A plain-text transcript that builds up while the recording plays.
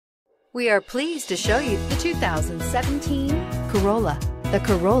We are pleased to show you the 2017 Corolla. The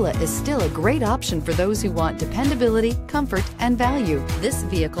Corolla is still a great option for those who want dependability, comfort, and value. This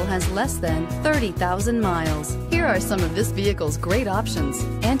vehicle has less than 30,000 miles. Here are some of this vehicle's great options: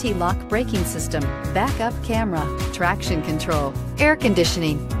 anti-lock braking system, backup camera, traction control, air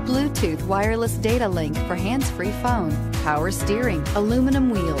conditioning, Bluetooth wireless data link for hands-free phone, power steering, aluminum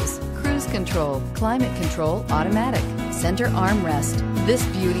wheels, cruise control, climate control automatic, center armrest. This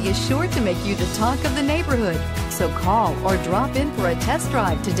beauty is sure to make you the talk of the neighborhood. So call or drop in for a test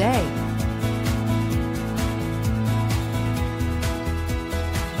drive today.